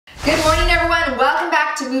Good morning, everyone. Welcome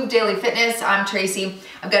back to Move Daily Fitness. I'm Tracy.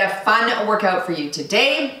 I've got a fun workout for you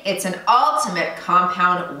today. It's an ultimate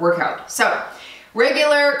compound workout. So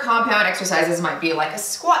regular compound exercises might be like a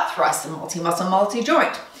squat thrust, a multi-muscle,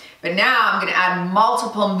 multi-joint. But now I'm going to add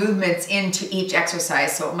multiple movements into each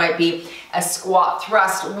exercise. So it might be a squat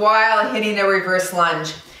thrust while hitting a reverse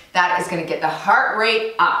lunge. That is going to get the heart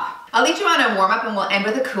rate up. I'll lead you on a warm up and we'll end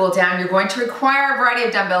with a cool down. You're going to require a variety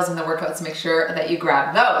of dumbbells in the workout, so make sure that you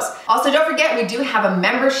grab those. Also, don't forget, we do have a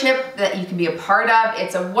membership that you can be a part of.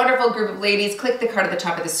 It's a wonderful group of ladies. Click the card at the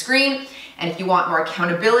top of the screen. And if you want more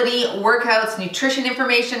accountability, workouts, nutrition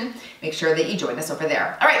information, make sure that you join us over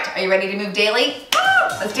there. All right, are you ready to move daily?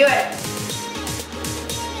 Let's do it.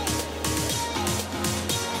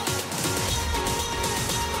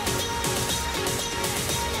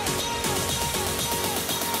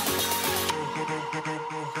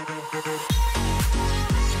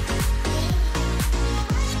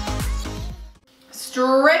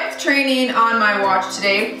 Strength training on my watch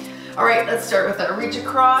today. All right, let's start with a reach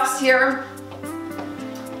across here.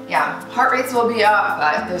 Yeah, heart rates will be up,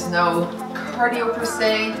 but there's no cardio per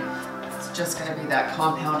se. It's just gonna be that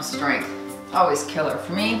compound strength. Always killer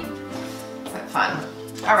for me, but fun.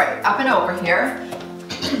 All right, up and over here.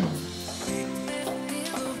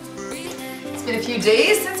 It's been a few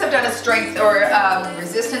days since I've done a strength or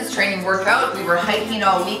resistance training workout. We were hiking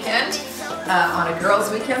all weekend on a girls'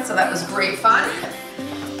 weekend, so that was great fun.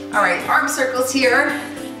 All right, arm circles here.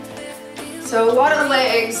 So a lot of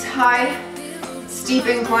legs, high, steep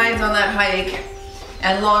inclines on that hike,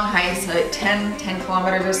 and long hikes, like 10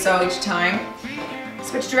 kilometers or so each time.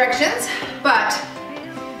 Switch directions, but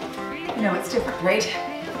you know, it's different, right?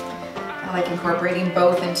 I like incorporating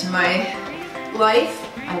both into my life.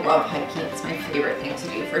 I love hiking, it's my favorite thing to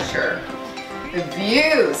do for sure. The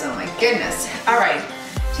views, oh my goodness. All right,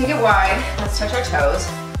 take it wide, let's touch our toes.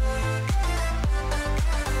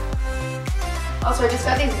 Also, I just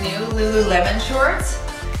got these new Lululemon shorts.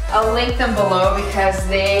 I'll link them below because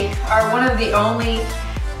they are one of the only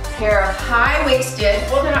pair of high-waisted,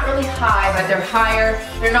 well, they're not really high, but they're higher.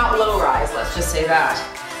 They're not low-rise, let's just say that.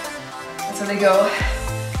 And so they go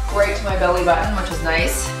right to my belly button, which is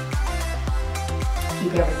nice.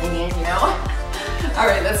 Keep everything in, you know? All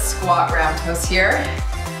right, let's squat round toes here.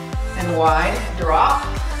 And wide, drop.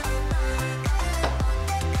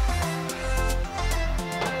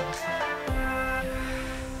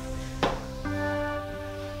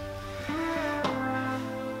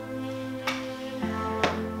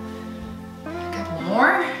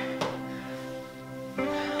 More.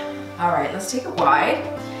 All right, let's take it wide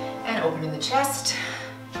and open in the chest.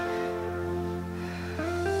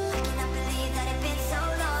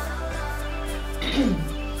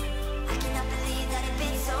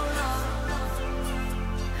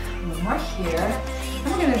 One more here.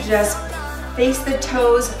 I'm gonna just face the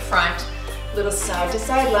toes front, little side to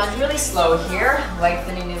side lunge, really slow here,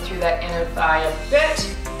 lengthening in through that inner thigh a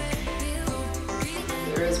bit.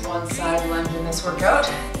 There is one side lunge in this workout.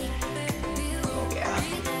 Oh yeah.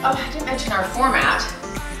 Oh, I didn't mention our format.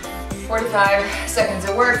 45 seconds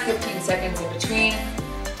of work, 15 seconds in between.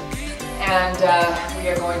 And we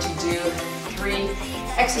are going to do 3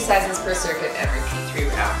 exercises per circuit and repeat 3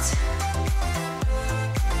 rounds.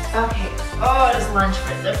 Okay, oh, just lunge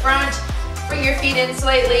from the front. Bring your feet in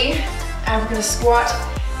slightly. And we're gonna squat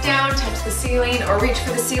down, touch the ceiling or reach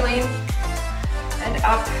for the ceiling. And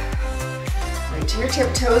up. Right to your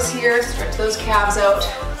tiptoes here, stretch those calves out.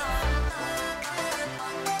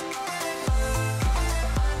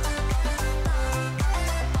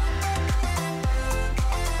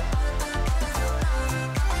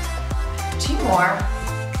 Two more.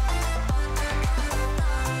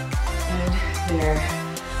 And there.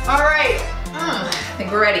 All right, I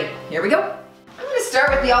think we're ready. Here we go. I'm gonna start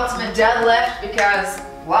with the ultimate deadlift because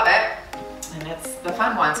love it. And it's the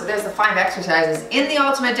fun one. So there's the 5 exercises in the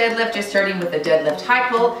ultimate deadlift, just starting with the deadlift high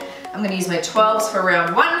pull. I'm gonna use my 12s for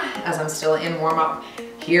round 1 as I'm still in warm up.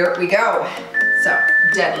 Here we go. So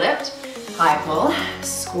deadlift, high pull,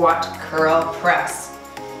 squat, curl, press.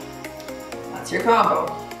 That's your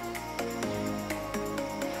combo.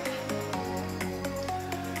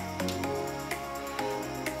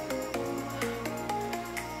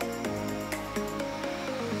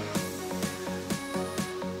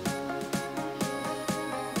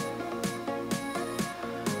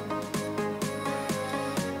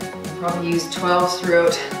 Probably use 12s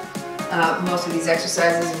throughout most of these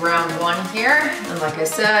exercises, round 1 here. And like I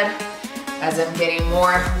said, as I'm getting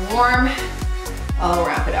more warm, I'll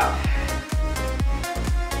wrap it up.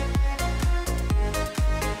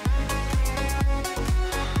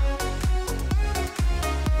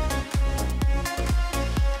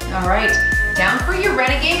 All right, down for your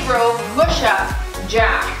Renegade row, push up,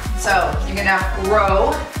 jack. So you're gonna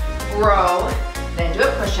row, row, then do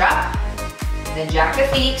a push up, then jack the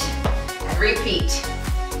feet, and repeat.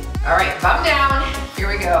 All right, bum down, here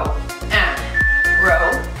we go. And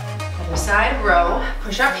row, other side, row,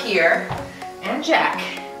 push up here, and jack.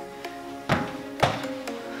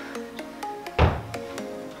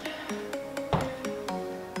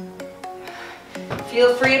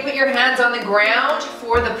 Feel free to put your hands on the ground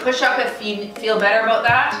for the push-up if you feel better about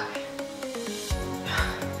that.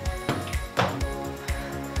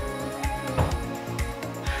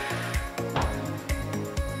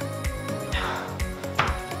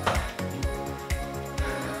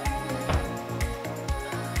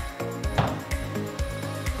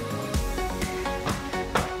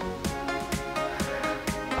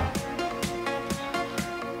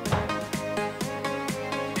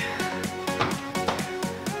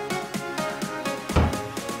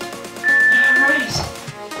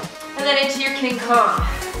 And then into your King Kong.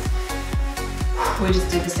 We just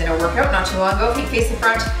did this in a workout not too long ago. Feet face the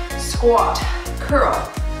front, squat, curl,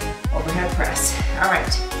 overhead press. All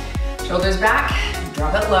right, shoulders back,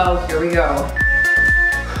 drop it low, here we go.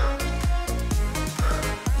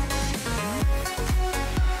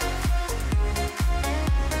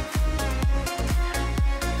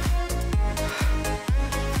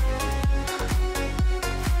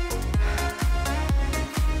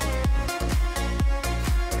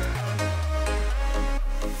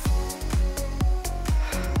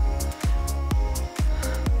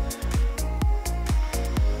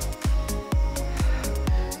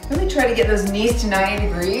 Really try to get those knees to 90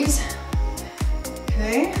 degrees.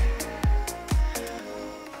 Okay.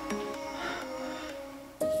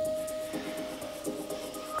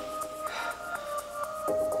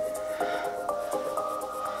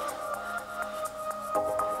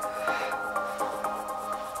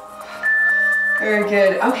 Very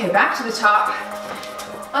good. Okay, back to the top.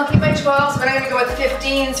 I'll keep my 12s, but I'm gonna go with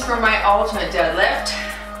 15s for my ultimate deadlift.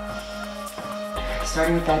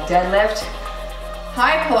 Starting with that deadlift.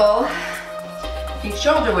 High pull, feet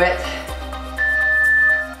shoulder width,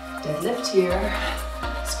 deadlift here,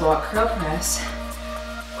 squat, curl, press.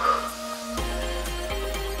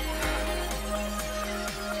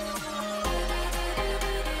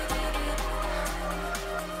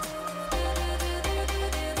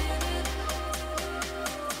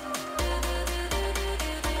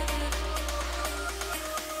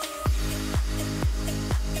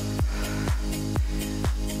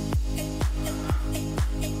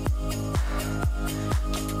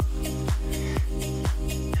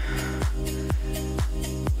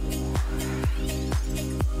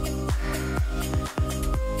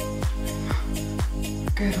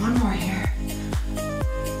 Good, one more here.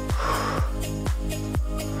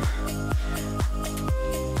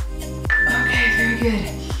 Okay, very good.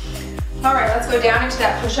 All right, let's go down into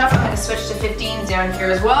that push-up. I'm gonna switch to 15s down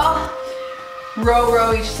here as well. Row,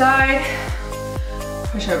 row each side.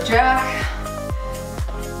 Push-up jack.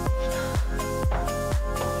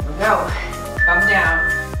 Here we go. Bum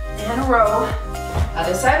down. And row.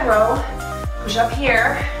 Other side row. Push up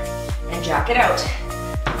here and jack it out.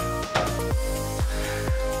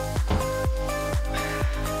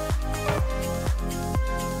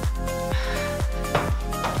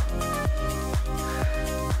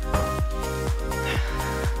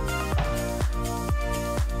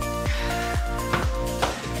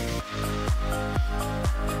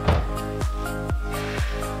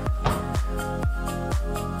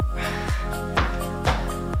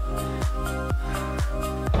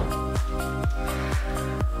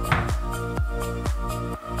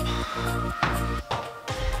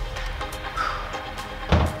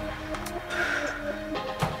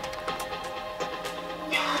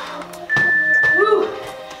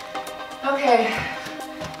 Okay,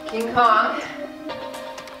 King Kong.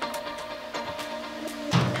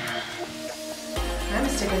 I'm gonna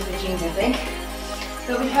stick with 15s, I think.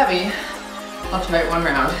 It'll be heavy. I'll try it one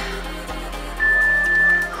round.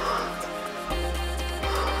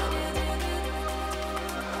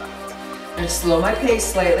 I'm gonna slow my pace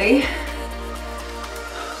slightly.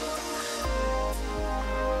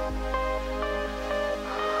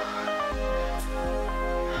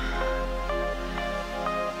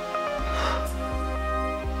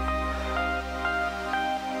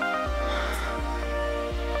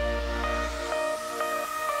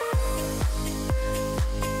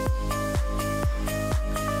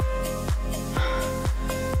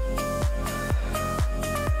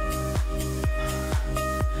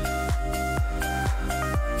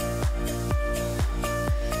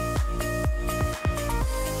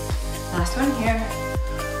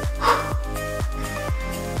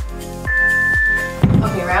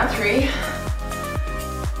 3.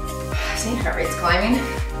 See, heart rate's climbing.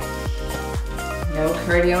 No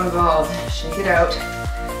cardio involved. Shake it out.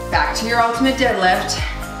 Back to your ultimate deadlift.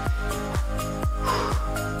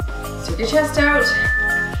 Stick your chest out.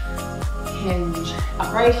 Hinge.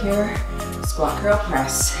 Upright here. Squat, curl,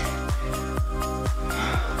 press.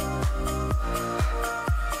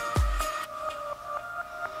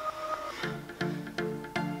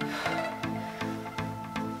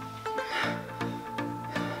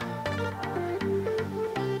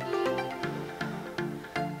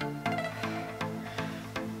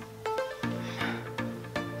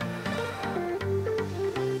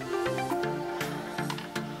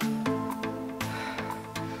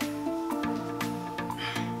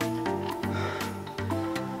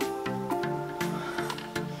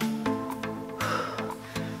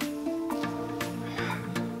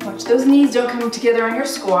 Watch those knees don't come together on your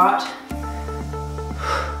squat.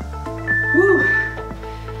 Woo.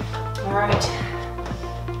 All right,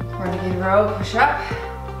 Renegade row, push up.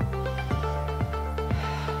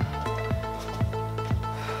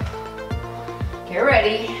 Get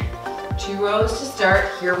ready, 2 rows to start,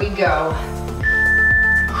 here we go.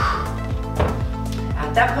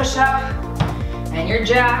 Add that push up and your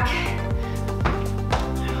jack.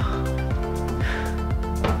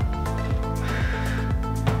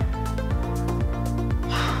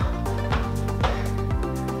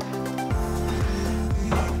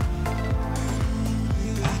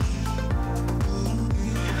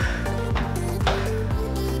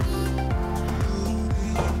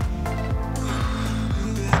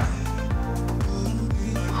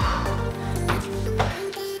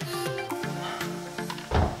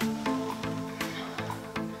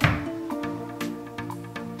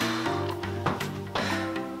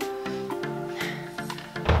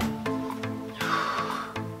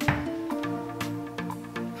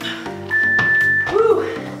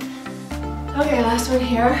 Okay, last one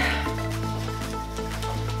here.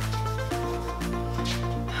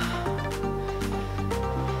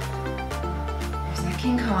 There's that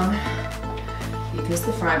King Kong. Feet face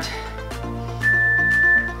the front.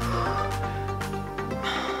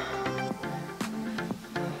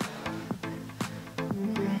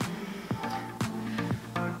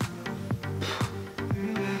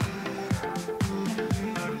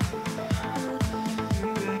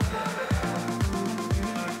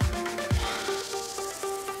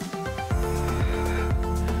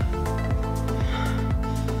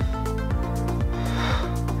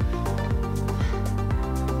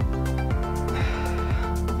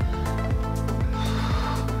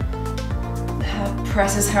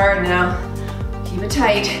 Press is hard now. Keep it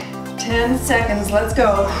tight. 10 seconds, let's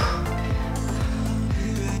go.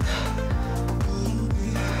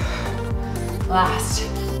 Last,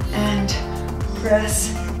 and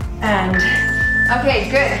press, and. Okay,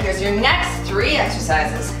 good. Here's your next 3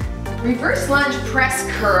 exercises. Reverse lunge, press,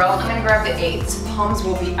 curl. I'm gonna grab the 8s, palms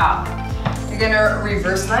will be up. You're gonna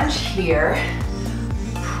reverse lunge here.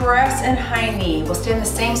 Press and high knee. We'll stay on the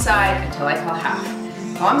same side until I call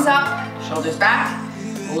half. Palms up, shoulders back.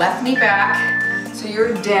 Left knee back, so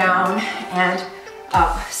you're down and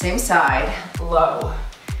up, same side, low,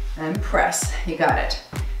 and press, you got it.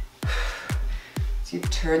 So you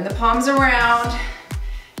turn the palms around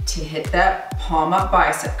to hit that palm up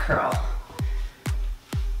bicep curl.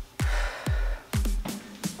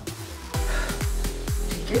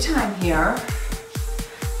 Take your time here.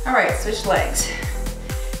 All right, switch legs.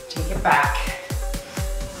 Take it back,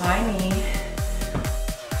 high knee.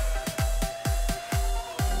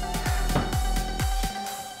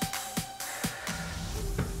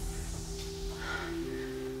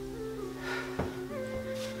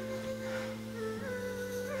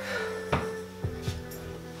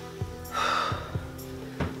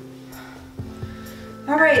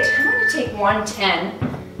 All right, I'm gonna take 110,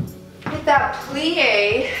 hit that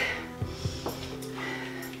plie,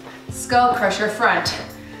 skull crusher front.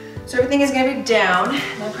 So everything is gonna be down,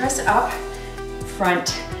 now press up,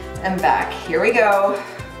 front and back. Here we go.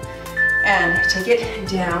 And take it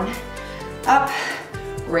down, up,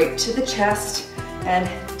 right to the chest, and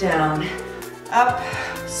down, up,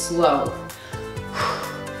 slow.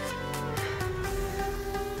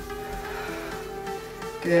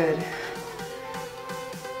 Good.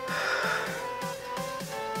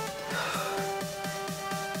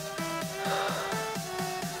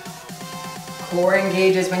 Core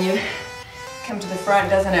engages when you come to the front,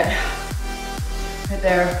 doesn't it? Right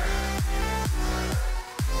there.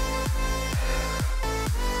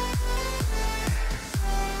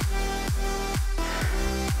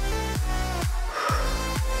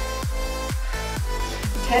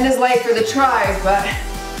 Ten is light for the tris, but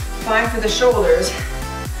fine for the shoulders.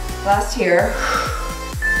 Last here.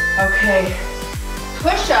 Okay,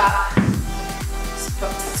 push up,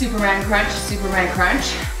 Superman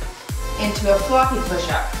crunch, into a floppy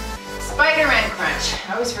push-up. Spider-Man crunch.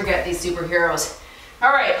 I always forget these superheroes.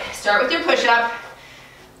 All right, start with your push-up.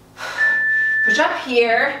 Push up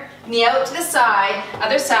here, knee out to the side,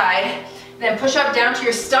 other side, then push up down to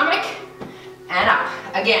your stomach and up.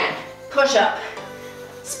 Again, push up.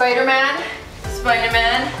 Spider-Man,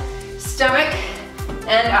 Spider-Man, stomach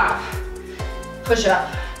and up. Push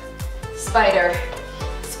up. Spider,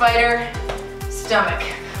 spider, stomach.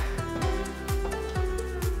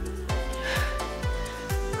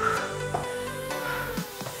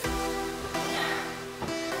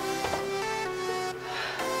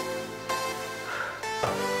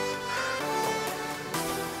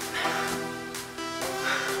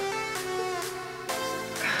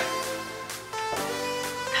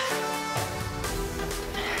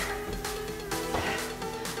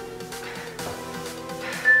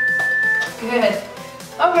 Good.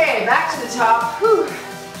 Okay, back to the top. Whew.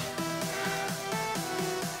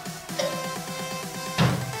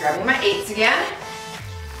 Grabbing my 8s again.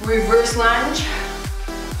 Reverse lunge.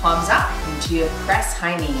 Palms up into a press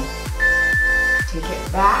high knee. Take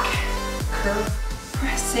it back. Curve,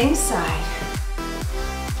 press, same side.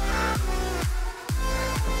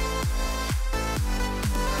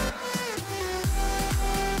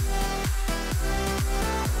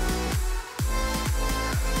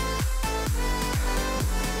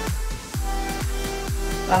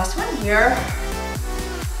 Last one here.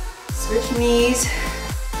 Switch knees.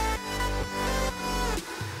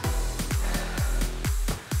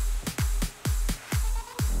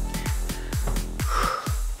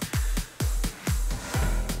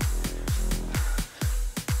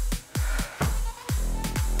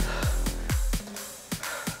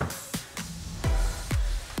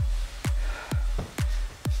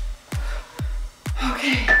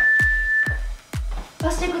 Okay.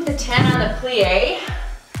 Let's stick with the 10 on the plie.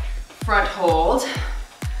 Front hold,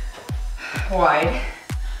 wide.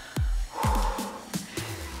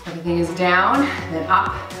 Everything is down, then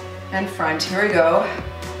up and front. Here we go.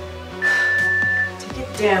 Take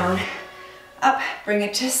it down, up, bring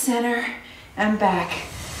it to center and back.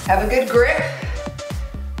 Have a good grip.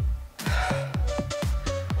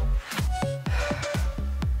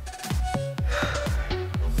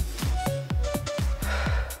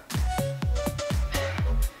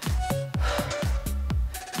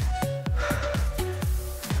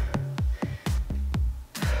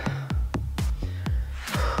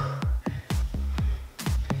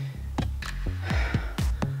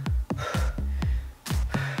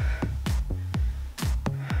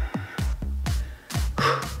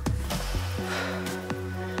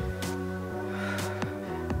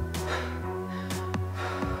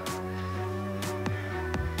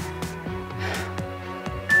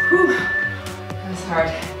 Whew, that's hard.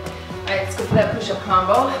 All right, let's go for that push-up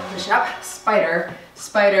combo. Push-up, spider,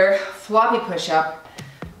 spider, floppy push-up,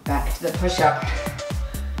 back to the push-up.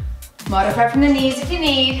 Modify from the knees if you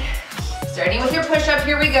need. Starting with your push-up,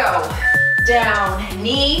 here we go. Down,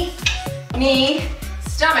 knee, knee,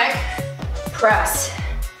 stomach, press,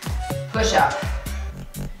 push-up.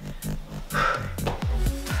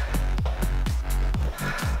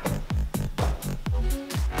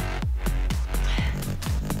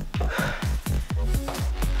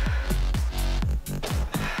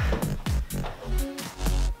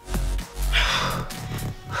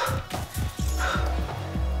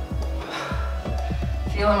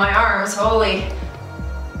 Feeling my arms, holy.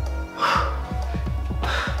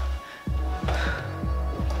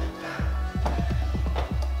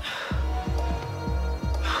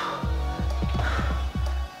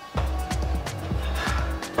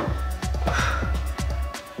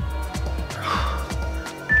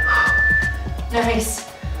 Nice.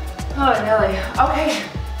 Oh, Nelly. Okay.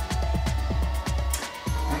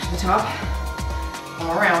 Back to the top.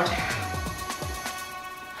 All around.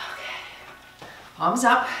 Palms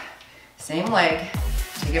up, same leg,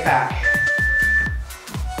 take it back.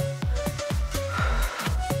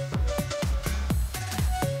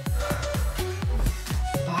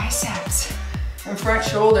 Biceps and front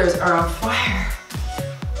shoulders are on fire.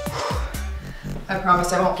 I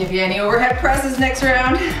promise I won't give you any overhead presses next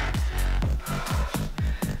round.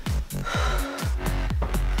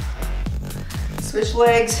 Switch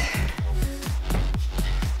legs.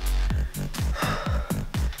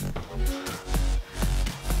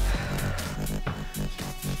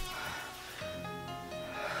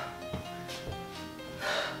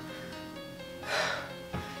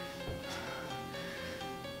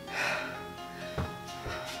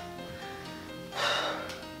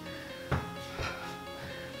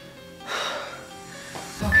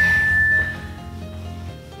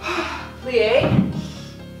 plie.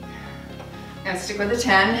 And stick with the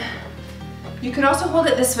 10. You could also hold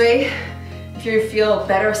it this way if you feel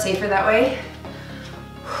better, safer that way.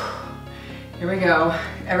 Here we go.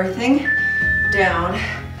 Everything down,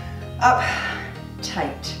 up,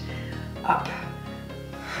 tight, up.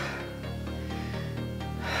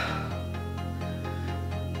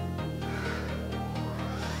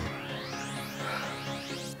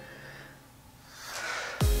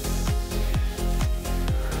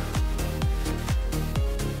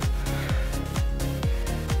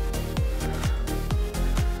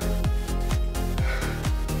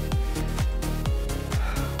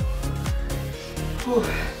 Whew.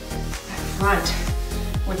 Front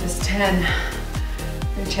with this 10.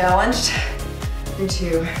 You're challenged. You're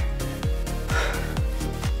 2.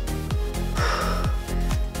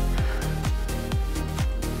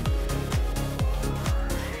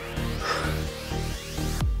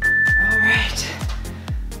 All right.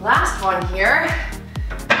 Last one here.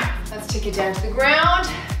 Let's take it down to the ground.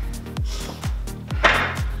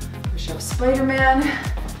 Push-up Spiderman.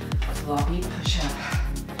 Floppy push-up.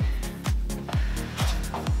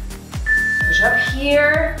 Up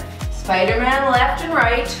here, Spiderman left and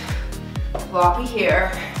right, floppy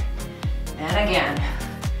here, and again,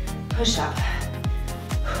 push up.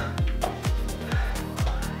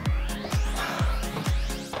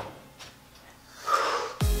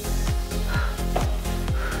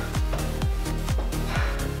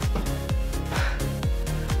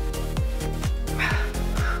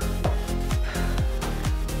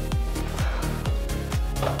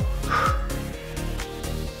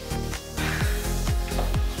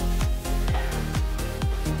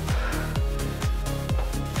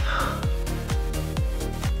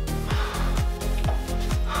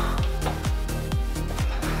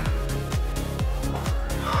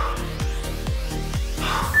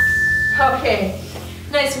 Okay,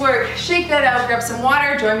 nice work. Shake that out, grab some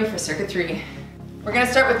water, join me for circuit 3. We're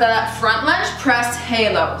gonna start with the front lunge, press,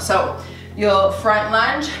 halo. So you'll front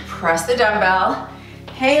lunge, press the dumbbell,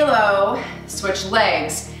 halo, switch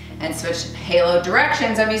legs, and switch halo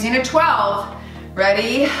directions. I'm using a 12.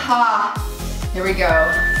 Ready? Here we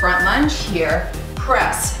go. Front lunge here,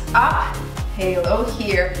 press, up, halo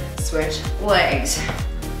here, switch legs.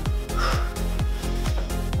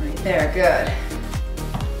 Right there, good.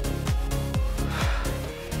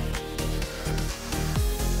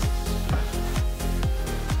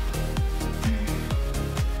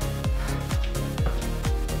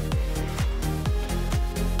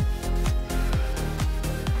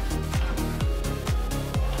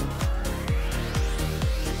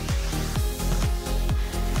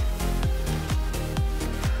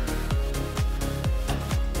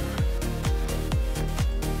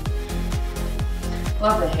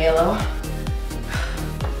 Love the halo.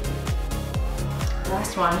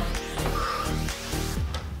 Last one.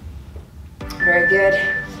 Very good.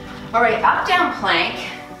 All right, up down plank.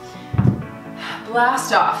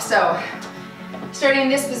 Blast off. So starting in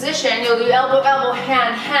this position, you'll do elbow, elbow,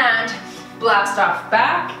 hand, hand. Blast off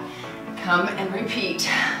back. Come and repeat.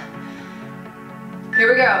 Here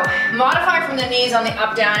we go. Modify from the knees on the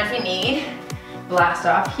up down if you need. Blast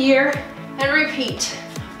off here and repeat.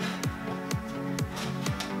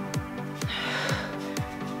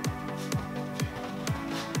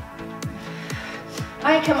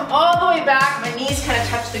 I come all the way back, my knees kind of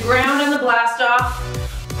touch the ground on the blast off.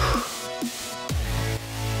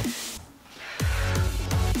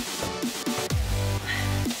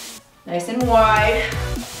 Nice and wide.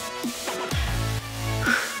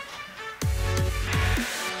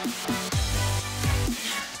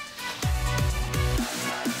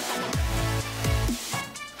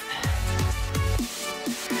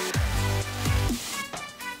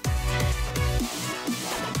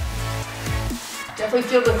 Definitely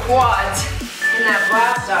feel the quads in that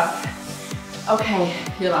blast off. Okay,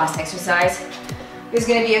 your last exercise is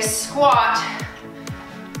gonna be a squat,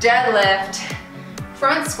 deadlift,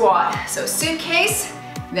 front squat. So suitcase,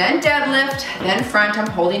 then deadlift, then front. I'm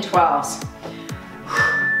holding 12s.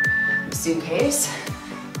 Suitcase,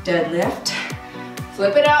 deadlift,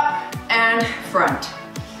 flip it up, and front.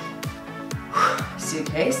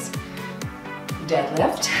 Suitcase,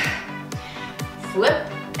 deadlift, flip,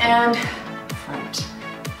 and front.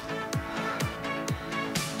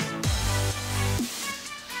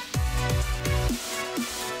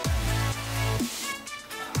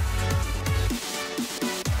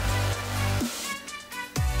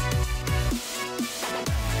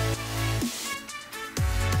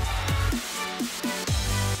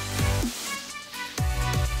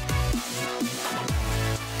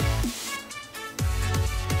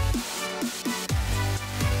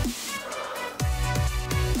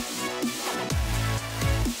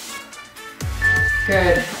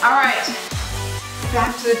 Good. All right.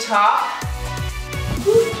 Back to the top.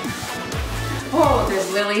 Oh, there's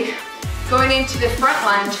Lily. Going into the front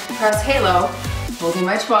lunge, press halo, holding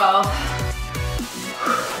my 12.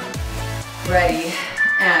 Ready,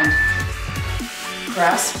 and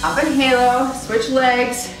press up and halo, switch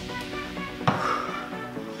legs.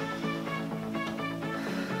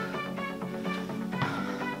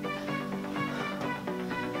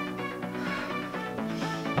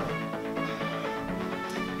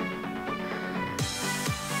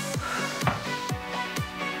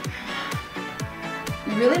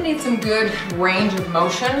 You really need some good range of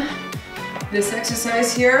motion. This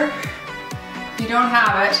exercise here, if you don't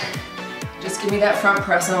have it, just give me that front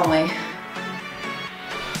press only.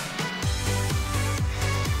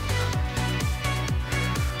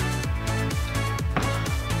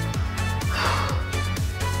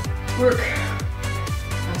 Work.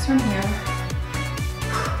 Last one here.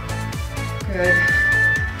 Good.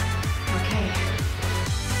 Okay.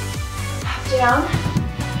 Up, down.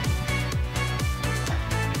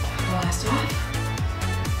 Last one.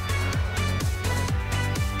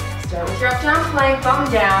 Start with your up down plank,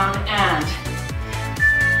 bum down, and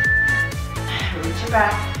reach it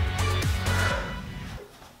back.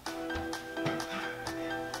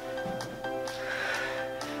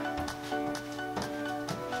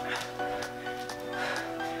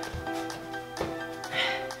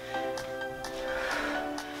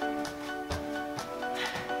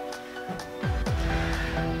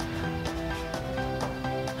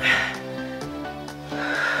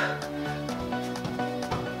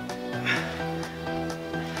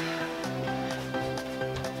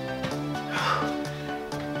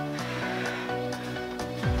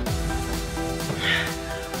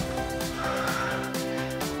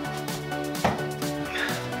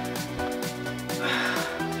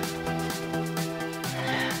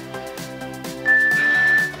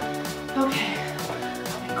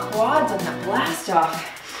 Quads on that blast off.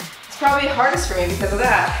 It's probably hardest for me because of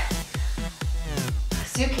that.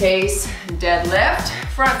 Suitcase, deadlift,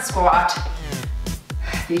 front squat,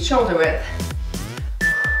 feet shoulder width.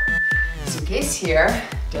 Suitcase here,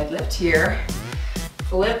 deadlift here,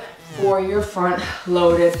 flip for your front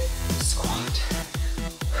loaded squat.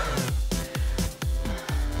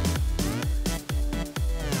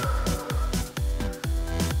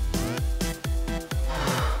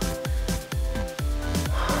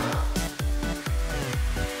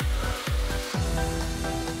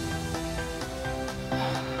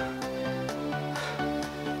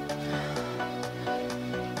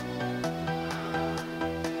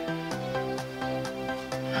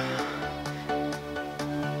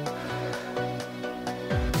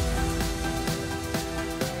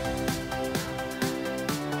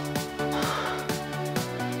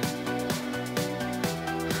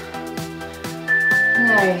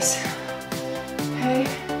 Nice. Okay,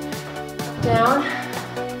 down.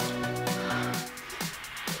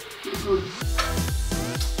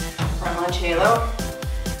 Front lunge halo.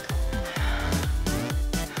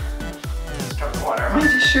 Just drop the water on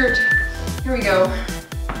my shirt. Here we go.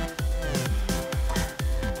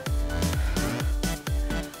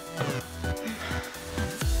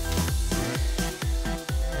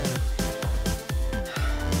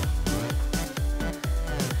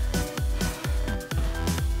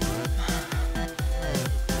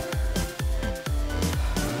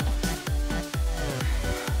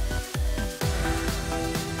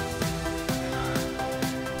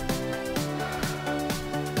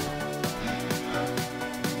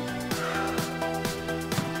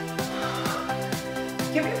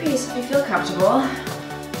 Give your pace if you feel comfortable.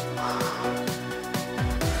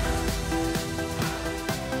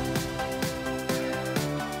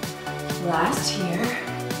 Last here.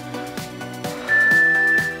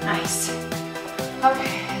 Nice.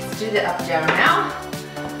 Okay, let's do the up down now.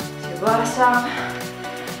 Take your blast off.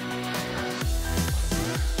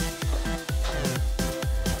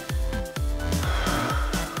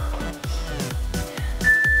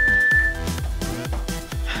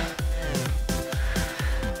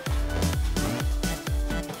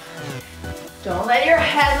 Don't let your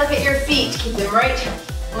head look at your feet. Keep them right,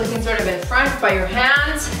 looking sort of in front by your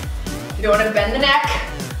hands. You don't want to bend the neck.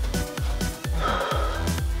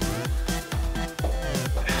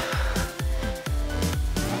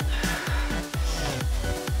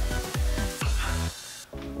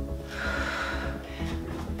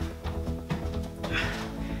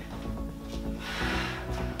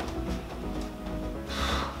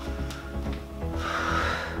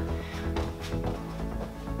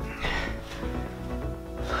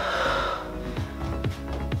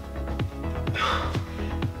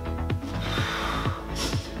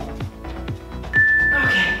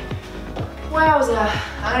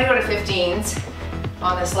 I'm gonna go to 15s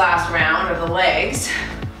on this last round of the legs.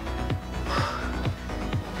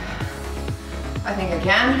 I think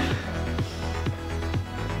again,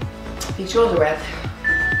 peak shoulder width.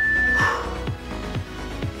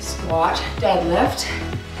 Squat, deadlift.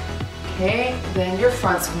 Okay, then your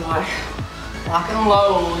front squat. Lock and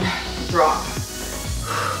load, drop.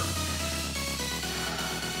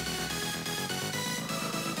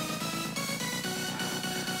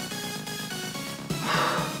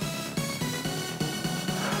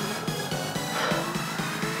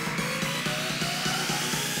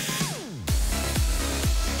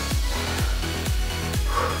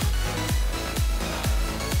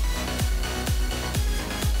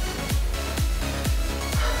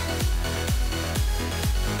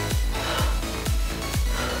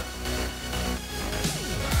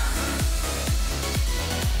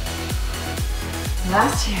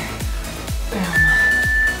 Last here. Boom.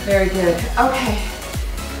 Very good. Okay.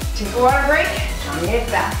 Take a water break. Trying to get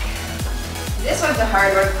back. This one's a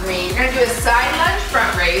hard one for me. You're gonna do a side lunge,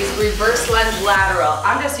 front raise, reverse lunge, lateral.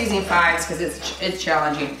 I'm just using 5s because it's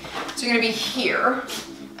challenging. So you're gonna be here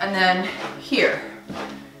and then here.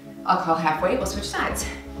 I'll call halfway. We'll switch sides.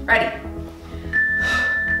 Ready?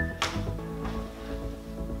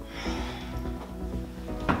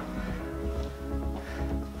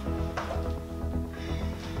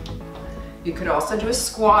 You could also do a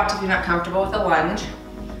squat if you're not comfortable with a lunge.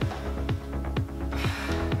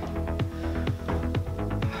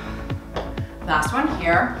 Last one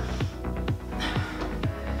here.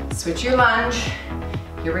 Switch your lunge.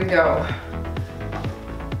 Here we go.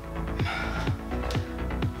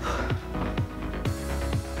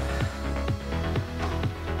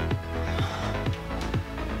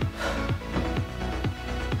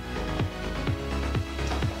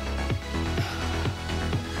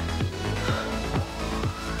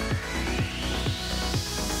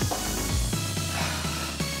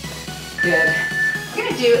 Good. We're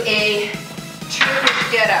gonna do a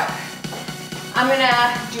Turkish get up. I'm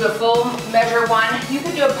gonna do a full measure one. You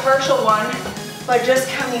can do a partial one by just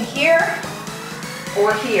coming here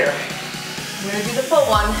or here. I'm gonna do the full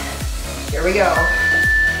one. Here we go.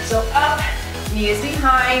 So up, knees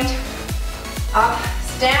behind, up,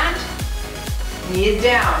 stand, knees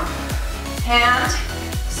down. Hand,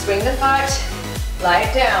 swing the foot, lie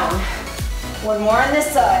it down. One more on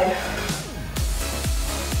this side.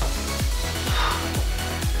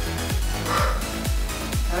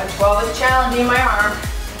 Now 12 is challenging my arm.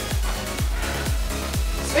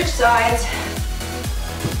 Switch sides.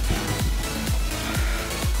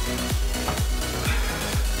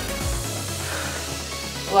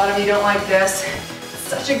 A lot of you don't like this. It's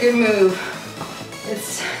such a good move.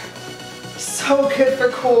 It's so good for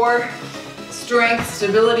core, strength,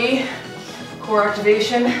 stability, core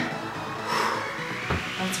activation.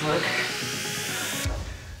 Let's work.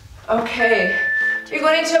 Okay, you're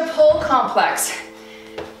going into a pull complex.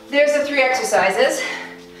 There's the 3 exercises.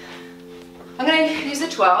 I'm gonna use the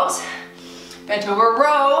 12s. Bent over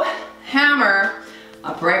row, hammer,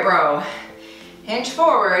 upright row. Hinge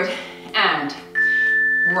forward and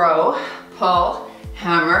row, pull,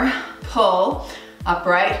 hammer, pull,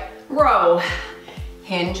 upright, row.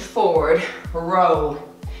 Hinge forward, row.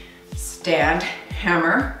 Stand,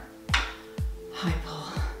 hammer, high pull.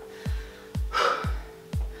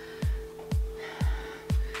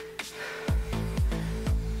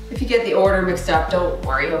 If you get the order mixed up, don't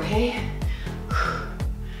worry, okay?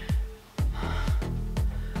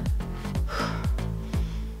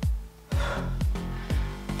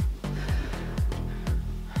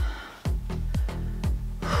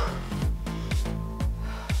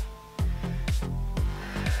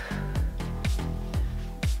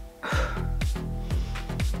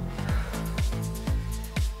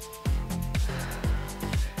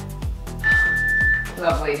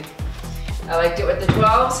 Lovely. I liked it with the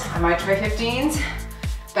 12s. I might try 15s.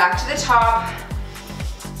 Back to the top.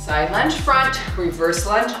 Side lunge front, reverse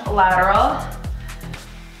lunge lateral.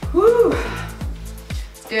 Woo!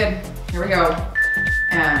 It's good. Here we go.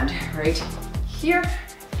 And right here,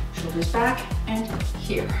 shoulders back, and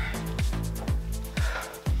here.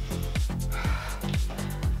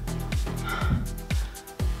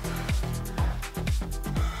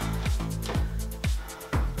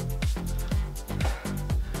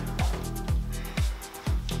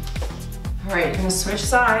 All right, you're gonna switch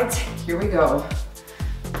sides. Here we go.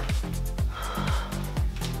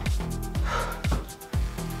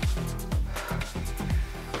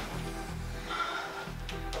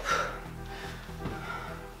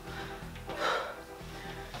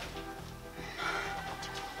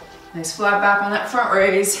 Nice flat back on that front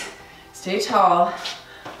raise. Stay tall.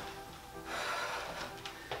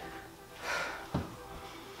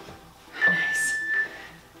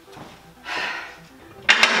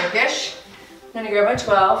 I'm gonna grab my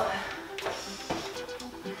 12.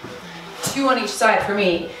 2 on each side for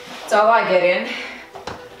me. That's all I get in.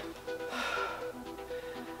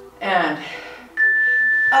 And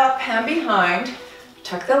up and behind.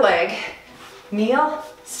 Tuck the leg. Kneel,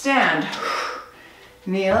 stand.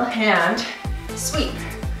 Kneel, hand, sweep.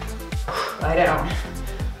 Lie down.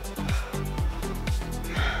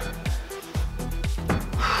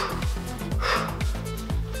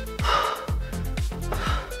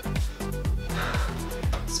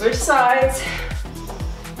 Switch sides.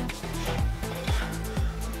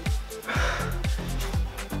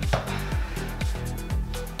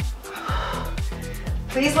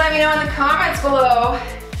 Please let me know in the comments below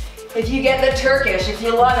if you get the Turkish, if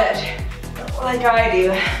you love it, like I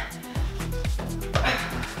do.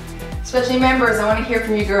 Especially members, I want to hear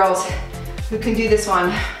from you girls who can do this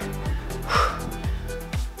one.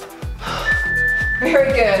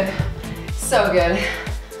 Very good. So good.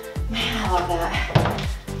 Man, I love that.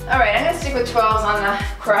 All right, I'm gonna stick with 12s on the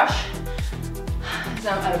crush. So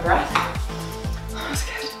I'm out of breath. That's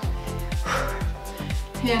good.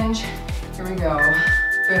 Hinge. Here we go.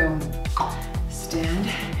 Boom. Stand,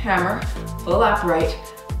 hammer, full upright,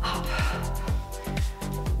 up.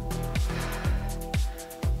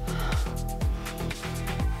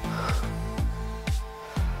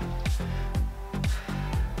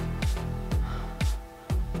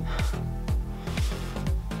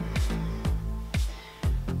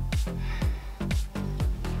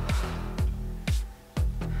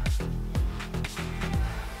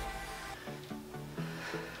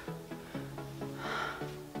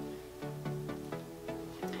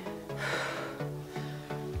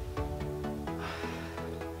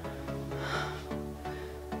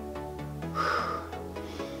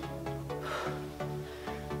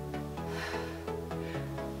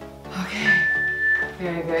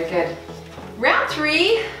 Very, very good. Round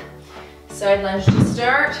 3, side lunge to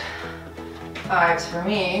start. 5s for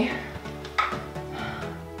me.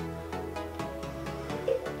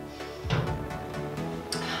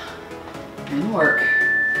 And work.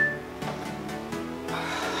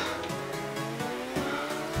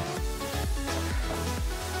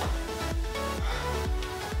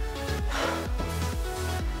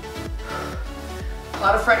 A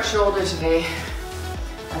lot of front shoulders today,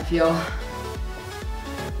 I feel.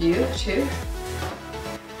 You too.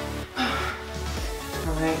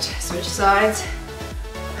 All right, switch sides.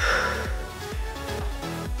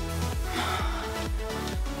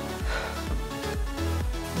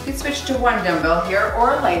 You can switch to one dumbbell here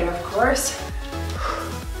or lighter, of course.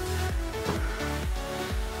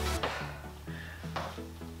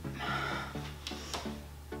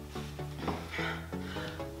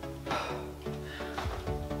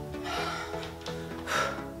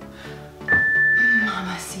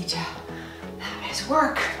 That is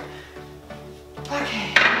work.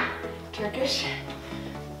 Okay, Turkish.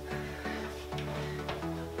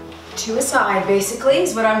 2 a side basically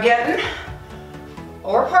is what I'm getting.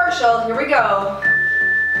 Or partial, here we go.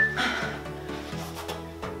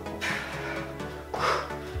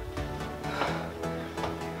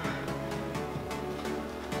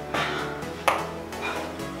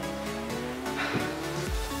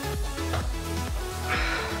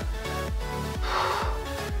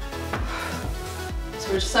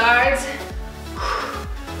 Switch sides.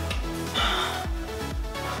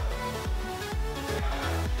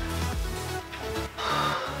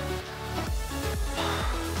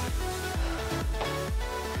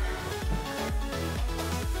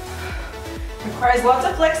 Requires lots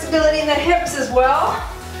of flexibility in the hips as well.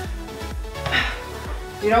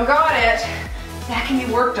 If you don't got it, that can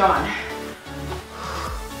be worked on.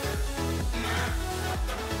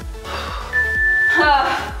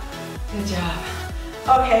 Good job.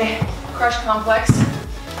 Okay, crush complex.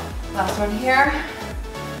 Last one here.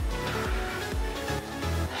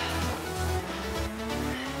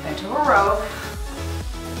 Bent over row.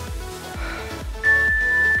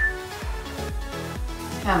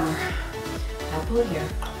 Hammer. I'll pull it here.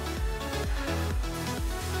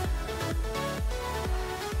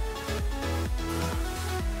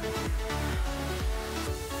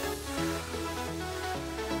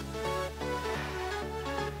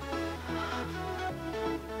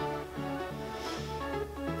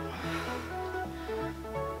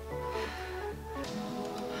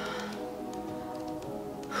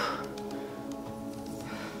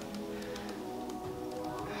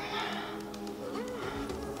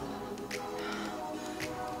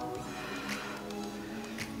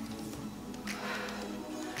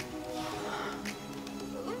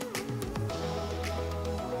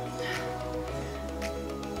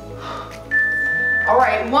 All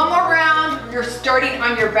right, one more round. You're starting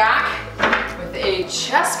on your back with with a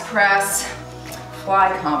chest press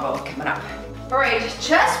fly combo coming up. All right,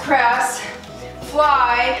 chest press,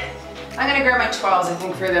 fly. I'm gonna grab my 12s, I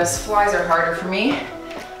think, for this. Flies are harder for me.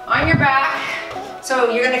 On your back,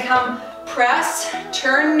 so you're gonna come press,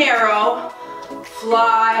 turn narrow,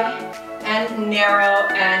 fly, and narrow,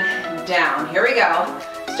 and down. Here we go.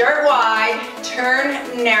 Start wide,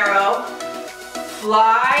 turn narrow,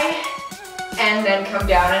 fly, and then come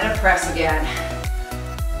down and a press again.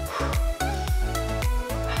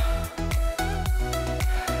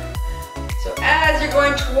 So as you're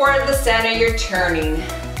going toward the center, you're turning.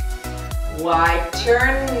 Wide,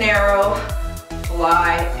 turn, narrow,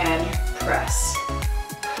 fly, and press.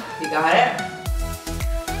 You got it?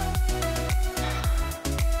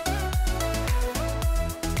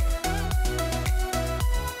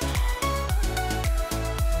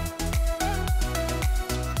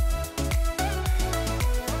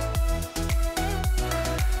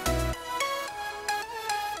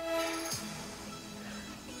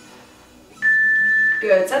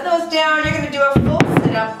 Good, set those down. You're gonna do a full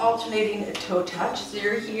sit-up, alternating a toe touch. So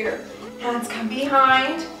you're here, hands come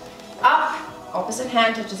behind, up, opposite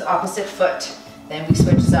hand touches opposite foot. Then we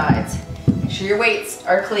switch sides. Make sure your weights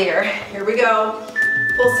are clear. Here we go.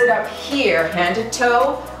 Full sit-up here, hand to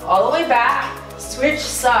toe, all the way back. Switch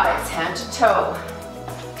sides, hand to toe.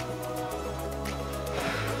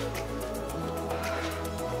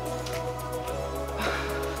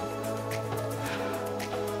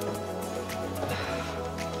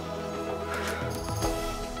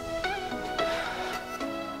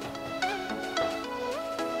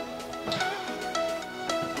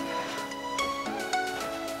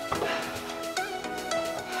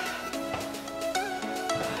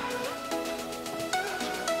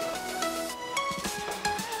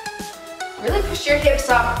 Really push your hips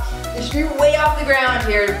up. You should be way off the ground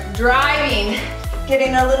here. Driving,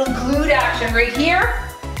 getting a little glute action right here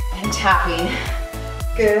and tapping.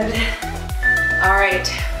 Good. All right.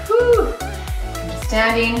 Whew.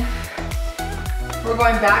 Standing. We're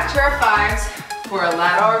going back to our fives for a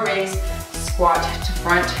lateral raise, squat to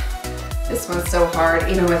front. This one's so hard,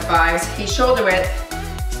 even with fives. Feet shoulder width.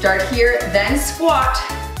 Start here, then squat,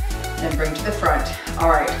 then bring to the front. All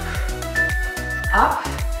right. Up.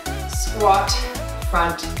 Squat,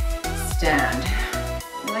 front, stand.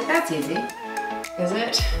 You're like, that's easy, is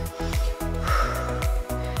it?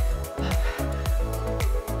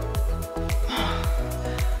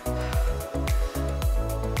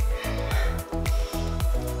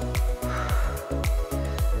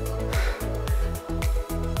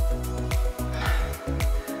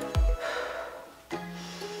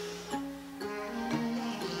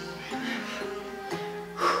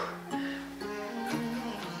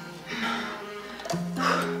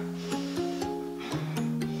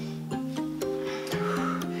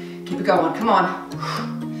 Keep it going, come on.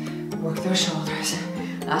 Work those shoulders.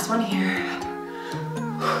 Last one here.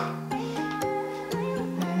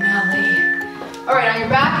 Nelly. All right, on your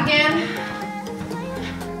back again.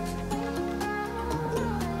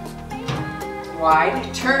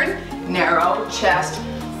 Wide, turn, narrow, chest,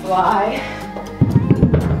 fly.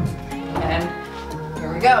 And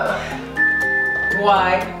here we go.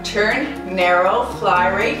 Wide, turn, narrow, fly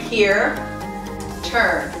right here.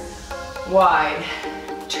 Turn, wide.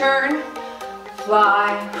 Turn,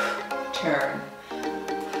 fly, turn.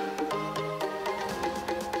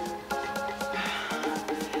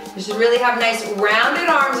 You should really have nice rounded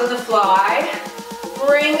arms on the fly.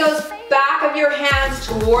 Bring those back of your hands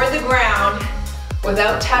toward the ground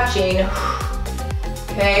without touching.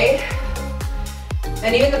 Okay?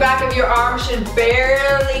 And even the back of your arm should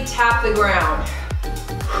barely tap the ground.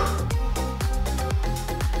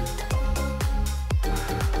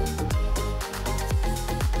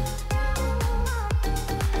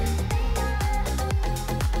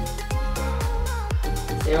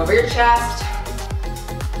 Stay over your chest.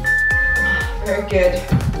 Very good.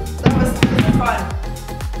 That was fun.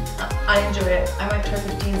 I enjoyed it. I might try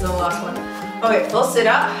 15s on the last one. Okay, full sit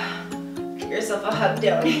up. Give yourself a hug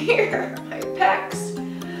down here. My pecs.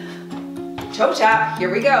 Toe tap. Here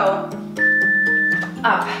we go.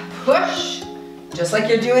 Up. Push. Just like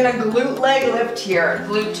you're doing a glute leg lift here.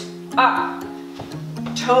 Glute up.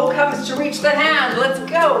 Toe comes to reach the hand. Let's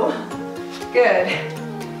go. Good.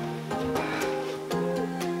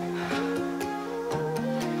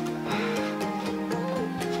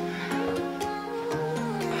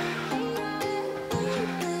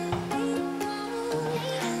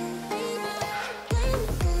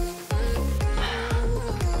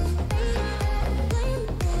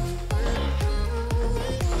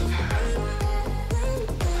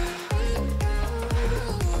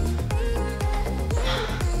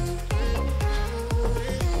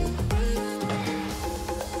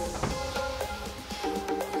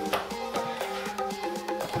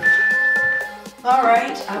 All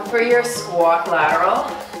right, up for your squat lateral.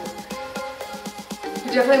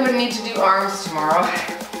 You definitely wouldn't need to do arms tomorrow.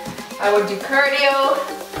 I would do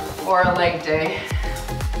cardio or a leg day.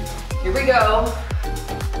 Here we go.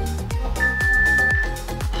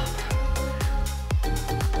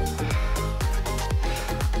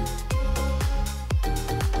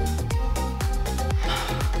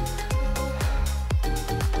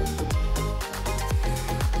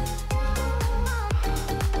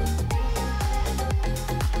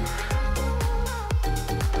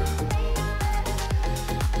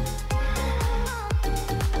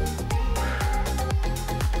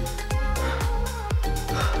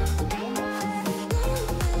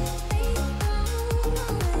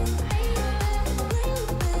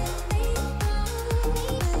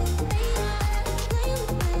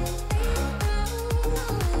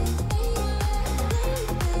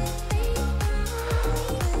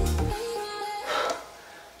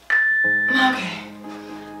 Okay,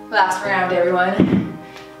 last round, everyone.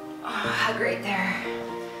 Oh, great there.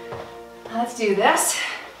 Let's do this.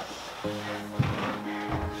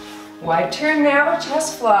 Wide turn now,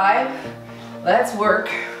 chest fly. Let's work.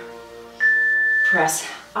 Press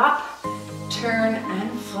up, turn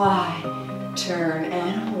and fly. Turn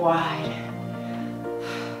and wide.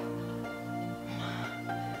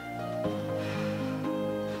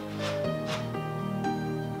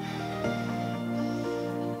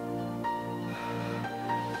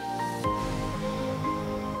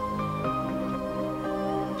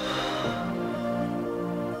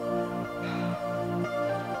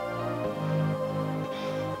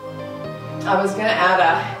 I was gonna add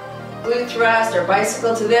a glute thrust or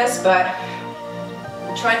bicycle to this, but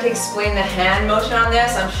I'm trying to explain the hand motion on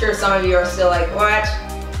this. I'm sure some of you are still like, what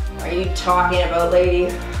are you talking about,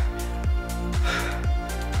 lady?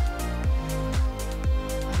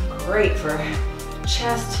 Great for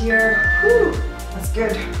chest here. Whew, that's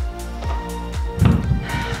good.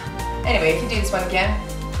 Anyway, if you do this one again,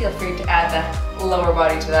 feel free to add the lower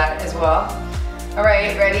body to that as well. All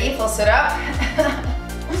right, ready? Full sit up.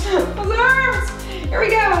 Those arms! Here we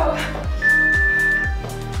go!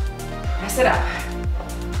 Press it up.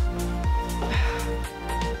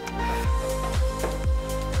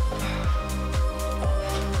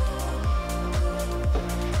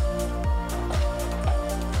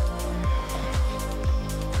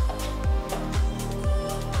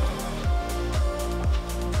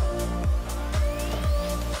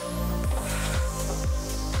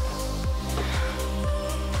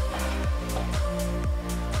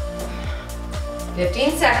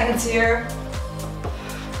 Fifteen seconds here.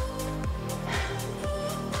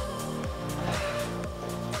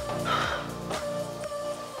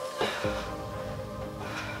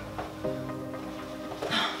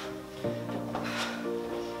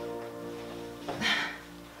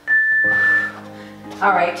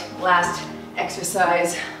 All right, last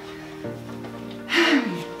exercise.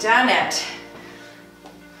 We've done it.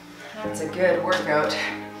 That's a good workout.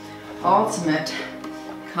 Ultimate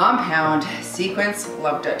compound sequence,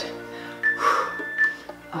 loved it.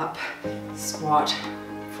 Up, squat,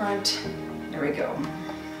 front, there we go.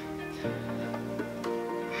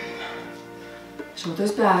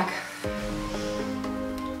 Shoulders back.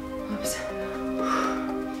 Oops.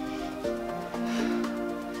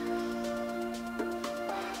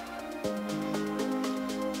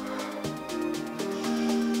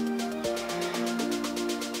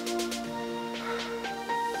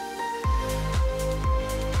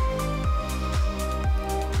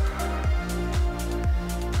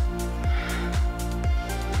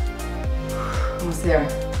 Almost there.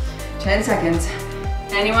 10 seconds.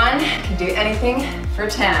 Anyone can do anything for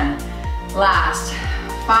 10. Last.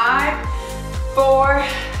 5, 4,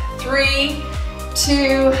 3,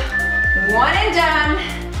 2, 1 and done.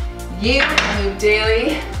 You move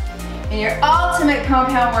daily in your ultimate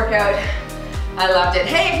compound workout. I loved it.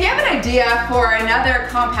 Hey, if you have an idea for another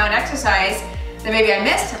compound exercise that maybe I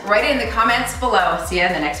missed, write it in the comments below. See you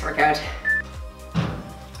in the next workout.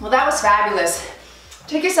 Well, that was fabulous.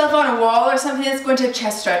 Take yourself on a wall or something that's going to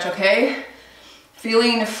chest stretch, okay?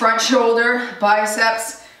 Feeling the front shoulder,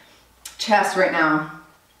 biceps, chest right now.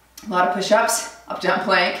 A lot of push-ups, up down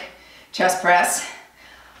plank, chest press,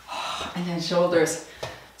 and then shoulders.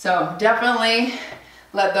 So definitely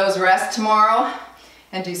let those rest tomorrow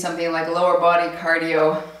and do something like lower body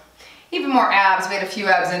cardio. Even more abs. We had a few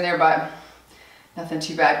abs in there, but nothing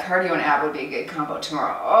too bad. Cardio and ab would be a good combo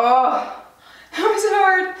tomorrow. Oh, that was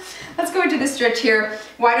hard. Let's go into the stretch here.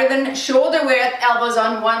 Wider than shoulder width, elbows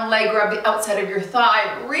on one leg, grab the outside of your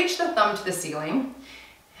thigh, reach the thumb to the ceiling,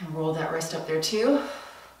 and roll that wrist up there too.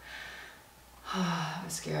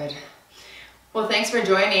 That's good. Well, thanks for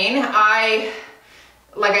joining. I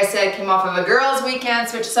Like I said, came off of a girls' weekend,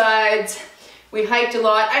 switched sides. We hiked a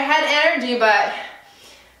lot. I had energy, but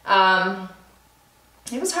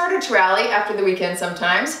it was harder to rally after the weekend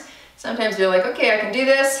sometimes. Sometimes you're like, okay, I can do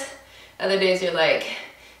this. Other days you're like,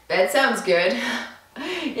 bed sounds good.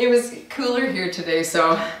 It was cooler here today,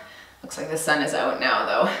 so looks like the sun is out now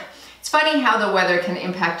though. It's funny how the weather can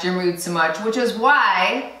impact your mood so much, which is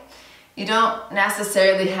why you don't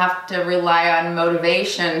necessarily have to rely on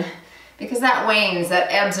motivation, because that wanes,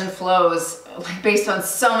 that ebbs and flows, like based on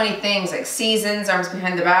so many things, like seasons, arms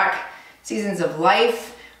behind the back, seasons of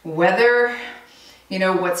life, weather, you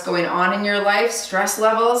know, what's going on in your life, stress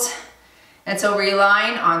levels. And so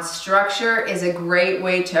relying on structure is a great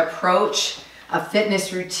way to approach a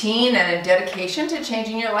fitness routine and a dedication to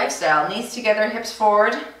changing your lifestyle. Knees together, hips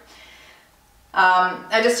forward.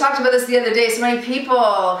 I just talked about this the other day. So many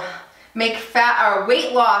people make fat or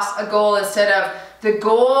weight loss a goal instead of the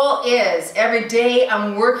goal is every day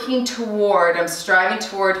I'm working toward, I'm striving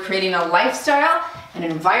toward creating a lifestyle, an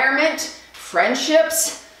environment,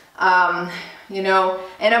 friendships, you know,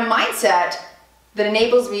 and a mindset that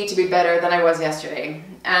enables me to be better than I was yesterday.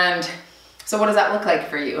 And so what does that look like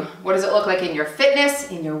for you? What does it look like in your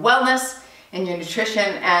fitness, in your wellness, in your nutrition,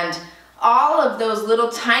 and all of those little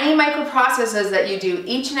tiny micro processes that you do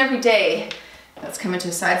each and every day, let's come into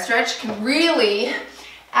a side stretch, can really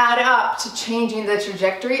add up to changing the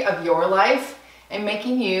trajectory of your life and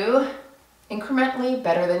making you incrementally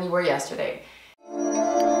better than you were yesterday.